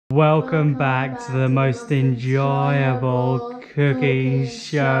Welcome back to the most enjoyable cooking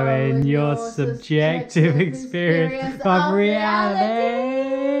show in your subjective experience of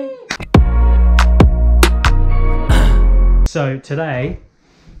reality. So today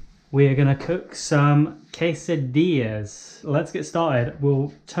we are going to cook some quesadillas. Let's get started.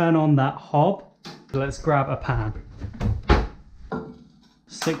 We'll turn on that hob. Let's grab a pan.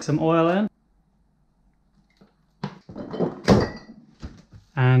 Stick some oil in.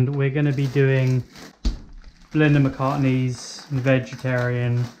 And we're going to be doing Linda McCartney's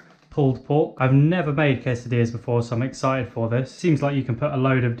vegetarian pulled pork. I've never made quesadillas before, so I'm excited for this. Seems like you can put a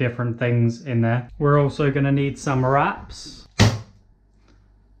load of different things in there. We're also going to need some wraps.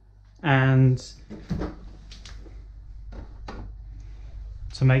 And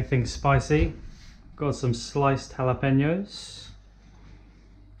to make things spicy, got some sliced jalapenos.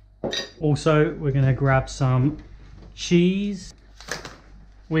 Also, we're going to grab some cheese.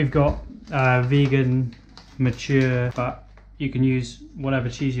 We've got vegan, mature, but you can use whatever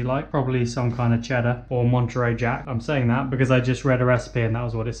cheese you like. Probably some kind of cheddar or Monterey Jack. I'm saying that because I just read a recipe and that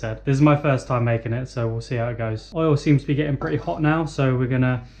was what it said. This is my first time making it, so we'll see how it goes. Oil seems to be getting pretty hot now, so we're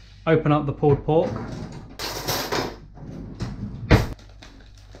gonna open up the pulled pork.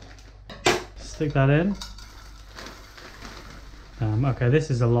 Stick that in. Okay,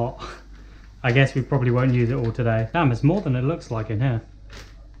 this is a lot. I guess we probably won't use it all today. Damn, it's more than it looks like in here.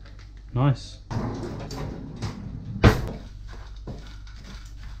 Nice.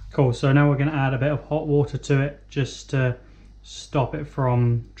 Cool, so now we're going to add a bit of hot water to it just to stop it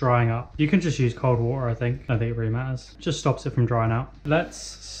from drying up. You can just use cold water, I think. I don't think it really matters. Just stops it from drying out. Let's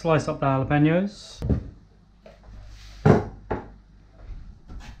slice up the jalapenos.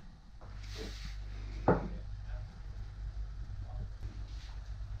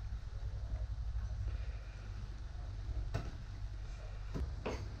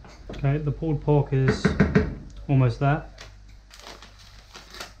 Okay, the pulled pork is almost there.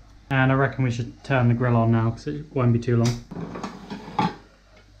 And I reckon we should turn the grill on now because it won't be too long.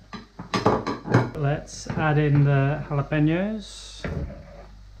 Let's add in the jalapenos.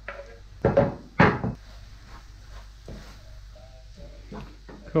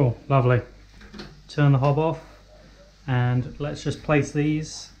 Cool, lovely. Turn the hob off and let's just place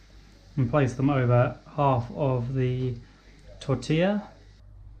these and place them over half of the tortilla.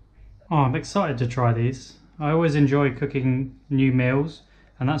 Oh, I'm excited to try these. I always enjoy cooking new meals,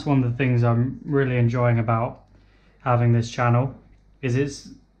 and that's one of the things I'm really enjoying about having this channel, is it's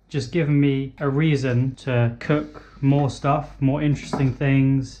just given me a reason to cook more stuff, more interesting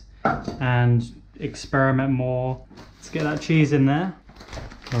things, and experiment more. Let's get that cheese in there.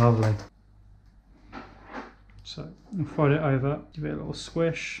 Lovely. So I'll fold it over, give it a little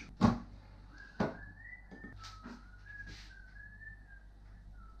squish.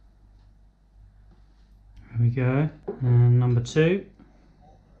 There we go, and number two.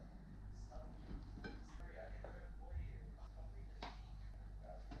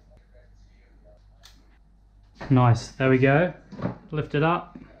 Nice, there we go. Lift it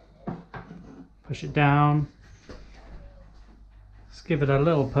up, push it down. Let's give it a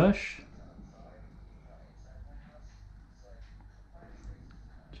little push.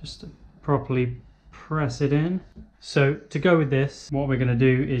 Just to properly press it in. So to go with this, what we're going to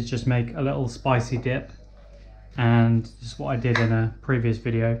do is just make a little spicy dip. And this is what I did in a previous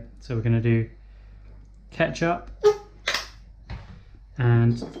video. So we're going to do ketchup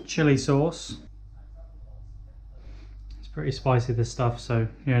and chili sauce. It's pretty spicy, this stuff, so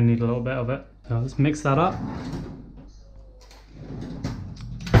you only need a little bit of it. So let's mix that up.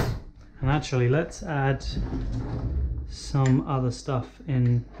 And actually let's add some other stuff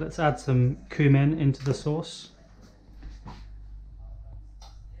in. Let's add some cumin into the sauce.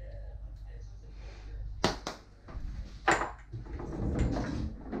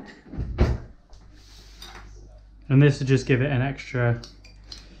 And this will just give it an extra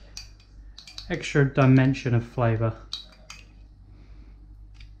dimension of flavour.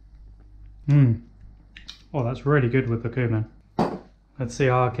 Oh, that's really good with the cumin. Let's see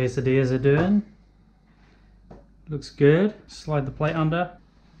how our quesadillas are doing. Looks good. Slide the plate under.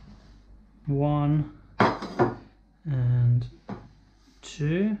 1 and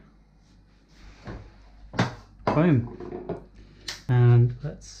 2. Boom. And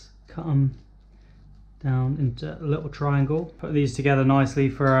let's cut them down into a little triangle. Put these together nicely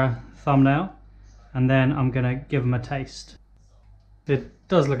for a thumbnail, and then I'm gonna give them a taste. It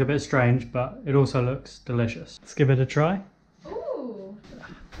does look a bit strange, but it also looks delicious. Let's give it a try. Ooh.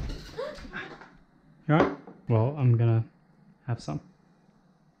 You alright? Well, I'm gonna have some.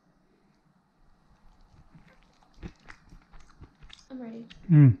 I'm ready. sorry.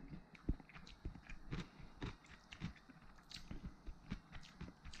 Mm.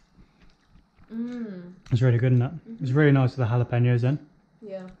 It's really good, isn't it? It's really nice with the jalapenos in.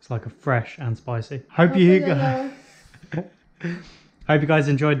 Yeah. It's like a fresh and spicy. Hope you guys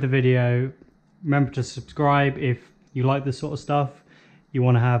enjoyed the video. Remember to subscribe if you like this sort of stuff. You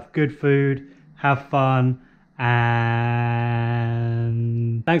want to have good food, have fun, and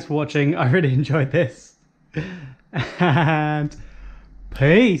thanks for watching. I really enjoyed this. And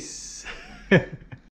peace.